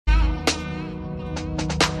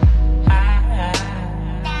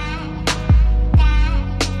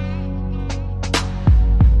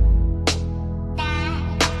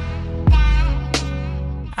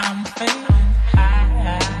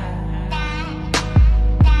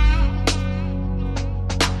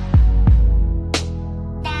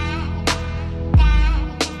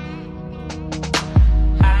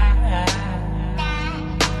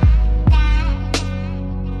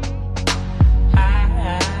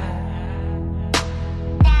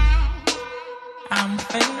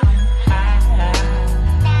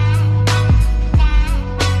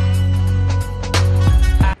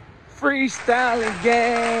Freestyling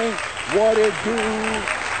gang, what it do?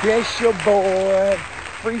 It's your boy,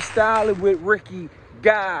 freestyling with Ricky.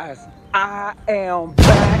 Guys, I am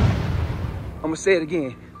back. I'm gonna say it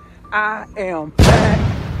again. I am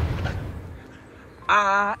back.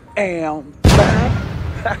 I am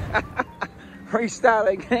back.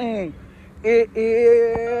 Freestyling gang, it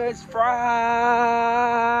is Friday.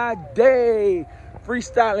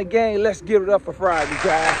 Freestyling gang, let's give it up for Friday,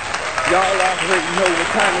 guys. Y'all already know what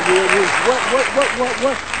time it is.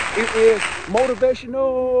 What? It is Motivational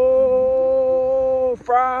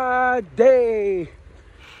Friday.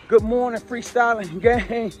 Good morning, freestyling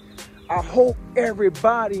gang. I hope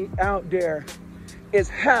everybody out there is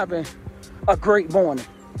having a great morning.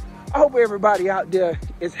 I hope everybody out there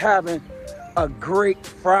is having a great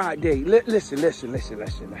Friday. Listen.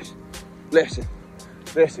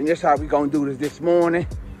 This is how we gonna do this morning.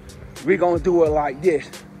 We gonna do it like this.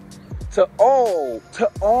 To all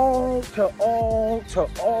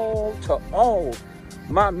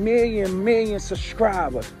my million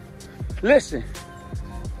subscribers. Listen,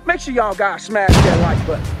 make sure y'all guys smash that like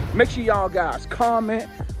button. Make sure y'all guys comment.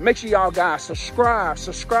 Make sure y'all guys subscribe.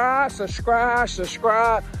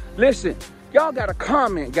 Listen, y'all gotta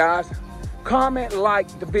comment, guys. Comment, like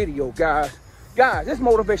the video, guys. Guys, it's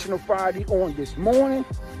Motivational Friday on this morning.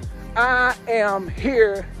 I am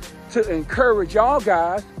here to encourage y'all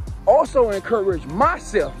guys. Also encourage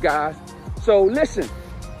myself, guys. So listen,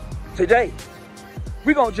 today,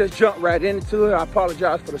 we're going to just jump right into it. I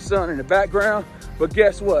apologize for the sun in the background. But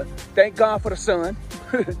guess what? Thank God for the sun.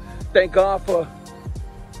 Thank God for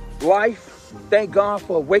life. Thank God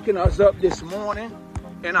for waking us up this morning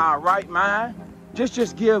in our right mind.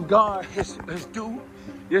 Just give God his due.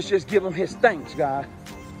 Just give him his thanks, guys.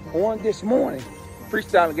 On this morning,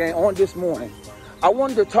 freestyle game, on this morning, I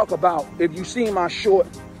wanted to talk about, if you seen my short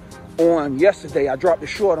on yesterday, I dropped a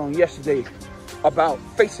short on yesterday about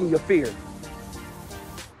facing your fear.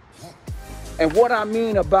 And what I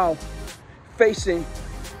mean about facing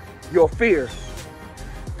your fear,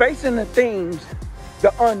 facing the things,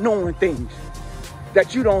 the unknown things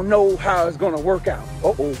that you don't know how it's gonna work out.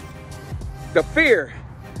 The fear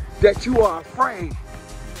that you are afraid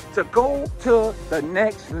to go to the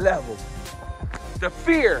next level. The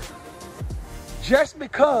fear, just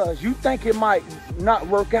because you think it might not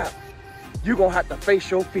work out, you're gonna have to face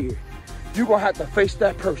your fear. You're gonna have to face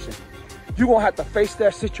that person. You're gonna have to face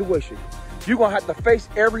that situation. You're gonna have to face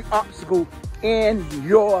every obstacle in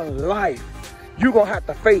your life. You're gonna have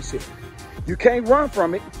to face it. You can't run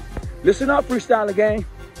from it. Listen up, freestyler gang.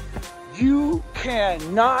 You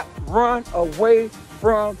cannot run away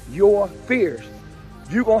from your fears.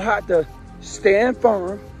 You're gonna have to stand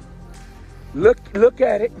firm, look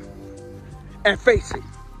at it, and face it.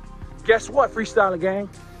 Guess what, freestyler gang?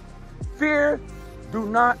 Fear do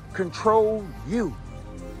not control you.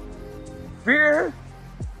 Fear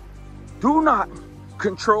do not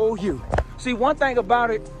control you. See, one thing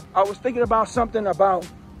about it, I was thinking about something about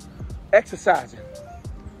exercising.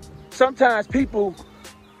 Sometimes people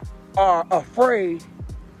are afraid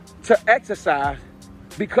to exercise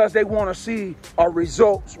because they want to see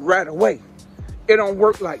results right away. It don't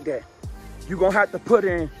work like that. You're going to have to put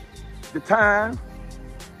in the time,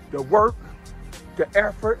 the work, the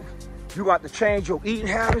effort. You got to change your eating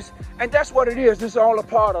habits. And that's what it is. It's all a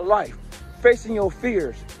part of life. Facing your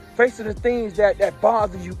fears. Facing the things that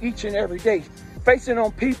bother you each and every day. Facing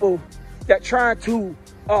on people that try to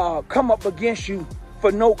come up against you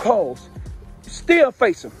for no cause. Still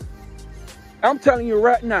face them. I'm telling you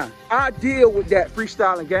right now, I deal with that,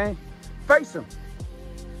 freestyling gang. Face them.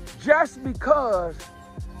 Just because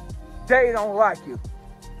they don't like you.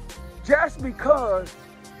 Just because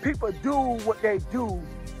people do what they do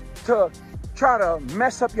to try to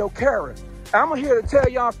mess up your character. I'm here to tell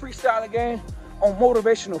y'all, freestyling gang, on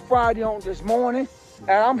Motivational Friday on this morning.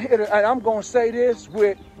 And I'm gonna say this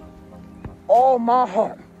with all my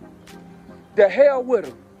heart. The hell with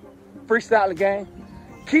them, freestyling gang.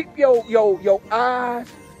 Keep your eyes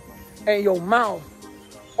and your mouth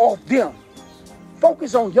off them.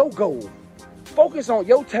 Focus on your goal. Focus on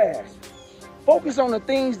your task. Focus on the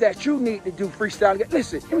things that you need to do, freestyle.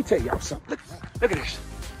 Listen, let me tell y'all something. Look at this.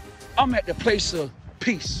 I'm at the place of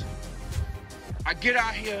peace. I get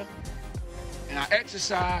out here and I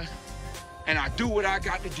exercise and I do what I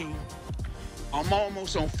got to do. I'm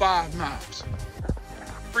almost on 5 miles.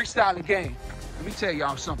 Freestyling game. Let me tell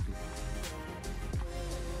y'all something.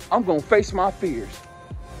 I'm gonna face my fears.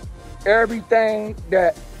 Everything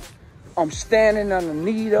that I'm standing in the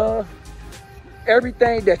need of,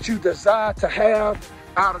 everything that you desire to have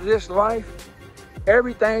out of this life,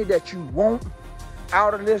 everything that you want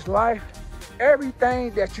out of this life,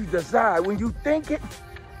 everything that you desire. When you think it,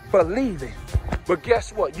 believe it. But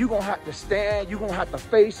guess what? You're going to have to stand. You're going to have to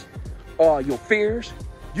face your fears.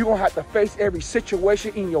 You're going to have to face every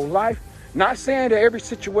situation in your life. Not saying that every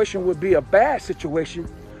situation would be a bad situation,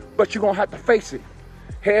 but you're going to have to face it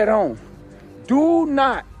head on. Do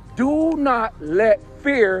not let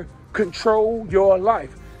fear control your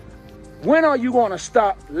life. When are you going to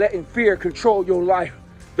stop letting fear control your life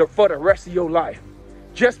for the rest of your life?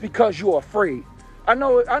 Just because you're afraid. I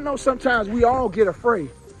know sometimes we all get afraid.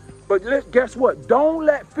 But guess what? Don't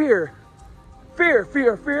let fear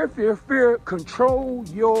control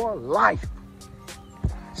your life.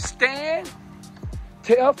 Stand,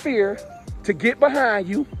 tell fear to get behind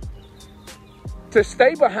you, to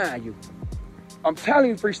stay behind you. I'm telling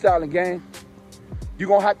you, freestyling gang, you're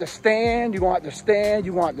going to have to stand, you're going to have to stand,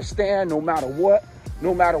 you're going to have to stand no matter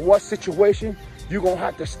what situation, you're going to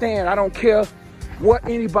have to stand. I don't care what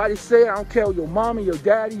anybody say, I don't care your mama, your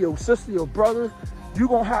daddy, your sister, your brother, you're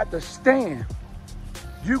going to have to stand.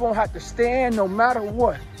 You're going to have to stand no matter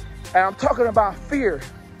what. And I'm talking about fear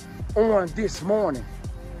on this morning.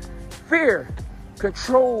 Fear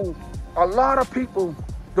control a lot of people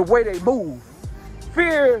the way they move.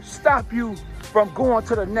 Fear stop you from going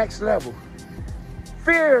to the next level.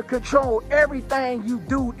 Fear control everything you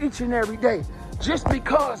do each and every day. Just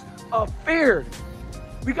because of fear.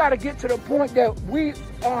 We got to get to the point that we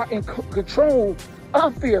are in control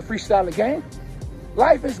of fear, freestyler gang.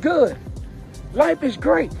 Life is good. Life is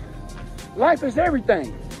great. Life is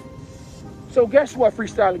everything. So guess what,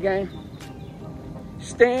 freestyler gang?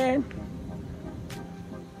 Stand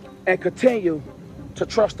and continue to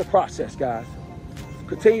trust the process, guys.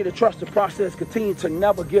 Continue to trust the process. Continue to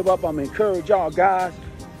never give up. I'm encouraging y'all, guys.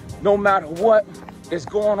 No matter what is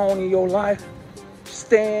going on in your life,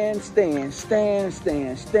 stand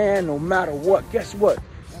no matter what. Guess what?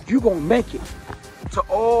 You're going to make it. To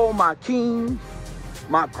all my kings,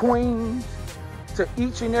 my queens, to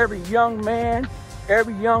each and every young man,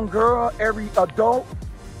 every young girl, every adult,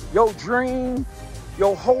 your dreams,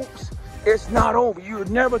 your hopes, it's not over. You're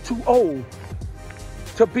never too old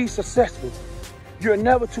to be successful. You're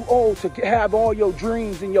never too old to have all your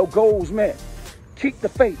dreams and your goals met. Keep the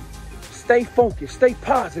faith. Stay focused. Stay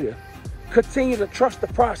positive. Continue to trust the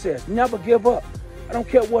process. Never give up. I don't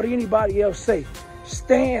care what anybody else say.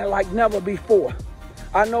 Stand like never before.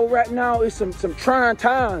 I know right now it's some trying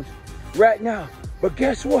times right now. But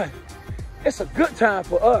guess what? It's a good time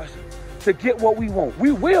for us to get what we want.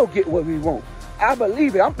 We will get what we want. I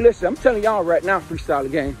believe it. I'm telling y'all right now,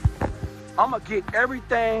 freestyler gang. I'm going to get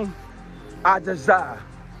everything I desire.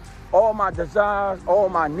 All my desires, all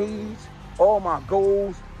my needs, all my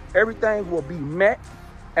goals, everything will be met.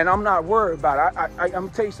 And I'm not worried about it. I'm going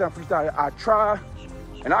to tell you something, freestyler. I try,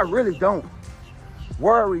 and I really don't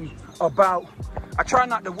worry about, I try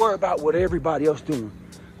not to worry about what everybody else doing.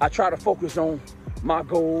 I try to focus on my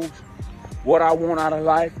goals, what I want out of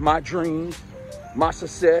life, my dreams, my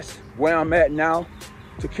success, where I'm at now,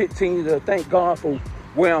 to continue to thank God for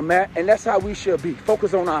where I'm at. And that's how we should be.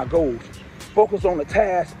 Focus on our goals. Focus on the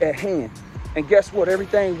task at hand. And guess what?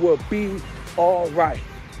 Everything will be all right.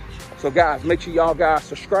 So guys, make sure y'all guys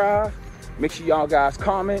subscribe. Make sure y'all guys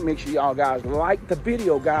comment. Make sure y'all guys like the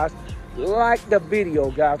video, guys. Like the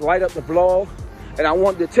video, guys. Light up the vlog. And I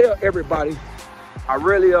wanted to tell everybody, I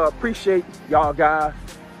really appreciate y'all guys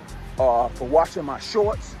for watching my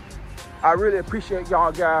shorts. I really appreciate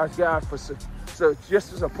y'all guys for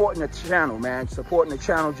just supporting the channel, man. Supporting the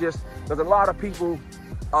channel just because a lot of people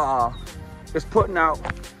is putting out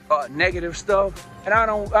negative stuff, and I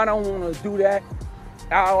don't want to do that.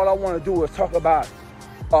 All I want to do is talk about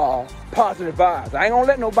positive vibes. I ain't gonna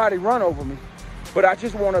let nobody run over me, but I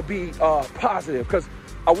just want to be positive because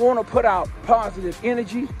I want to put out positive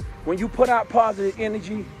energy. When you put out positive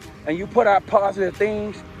energy and you put out positive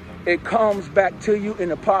things, it comes back to you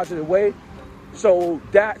in a positive way. So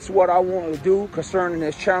that's what I want to do concerning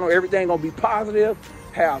this channel. Everything gonna be positive,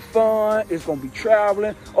 have fun. It's gonna be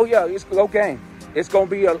traveling. Oh yeah, it's okay. It's gonna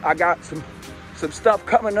be. I got some stuff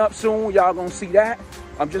coming up soon. Y'all gonna see that.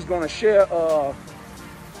 I'm just gonna share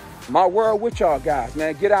my world with y'all guys,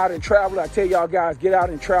 man. Get out and travel. I tell y'all guys, get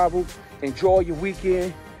out and travel. Enjoy your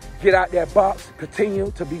weekend. Get out that box.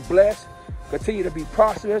 Continue to be blessed. Continue to be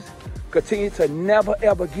prosperous. Continue to never,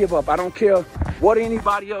 ever give up. I don't care what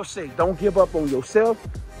anybody else say. Don't give up on yourself.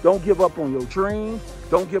 Don't give up on your dreams.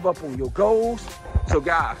 Don't give up on your goals. So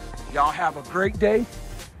guys, y'all have a great day.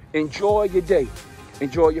 Enjoy your day.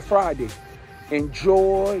 Enjoy your Friday.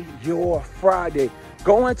 Enjoy your Friday.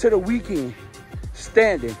 Go into the weekend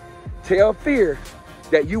standing. Tell fear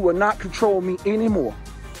that you will not control me anymore.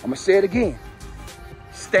 I'm going to say it again.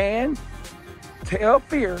 Stand, Tell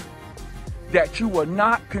fear that you will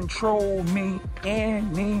not control me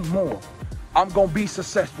anymore. I'm going to be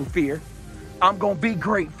successful, fear. I'm going to be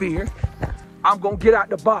great, fear. I'm going to get out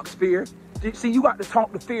the box, fear. See, you got to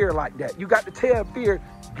talk to fear like that. You got to tell fear,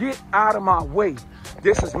 get out of my way.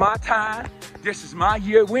 This is my time. This is my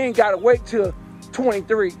year. We ain't got to wait till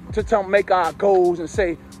 23 to make our goals and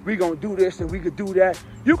say, we're going to do this and we could do that.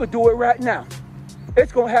 You could do it right now.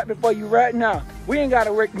 It's going to happen for you right now. We ain't got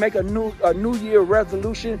to make a new year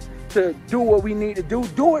resolution to do what we need to do.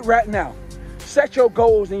 Do it right now. Set your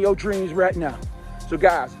goals and your dreams right now. So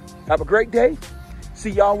guys, have a great day. See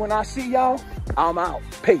y'all when I see y'all. I'm out.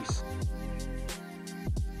 Peace.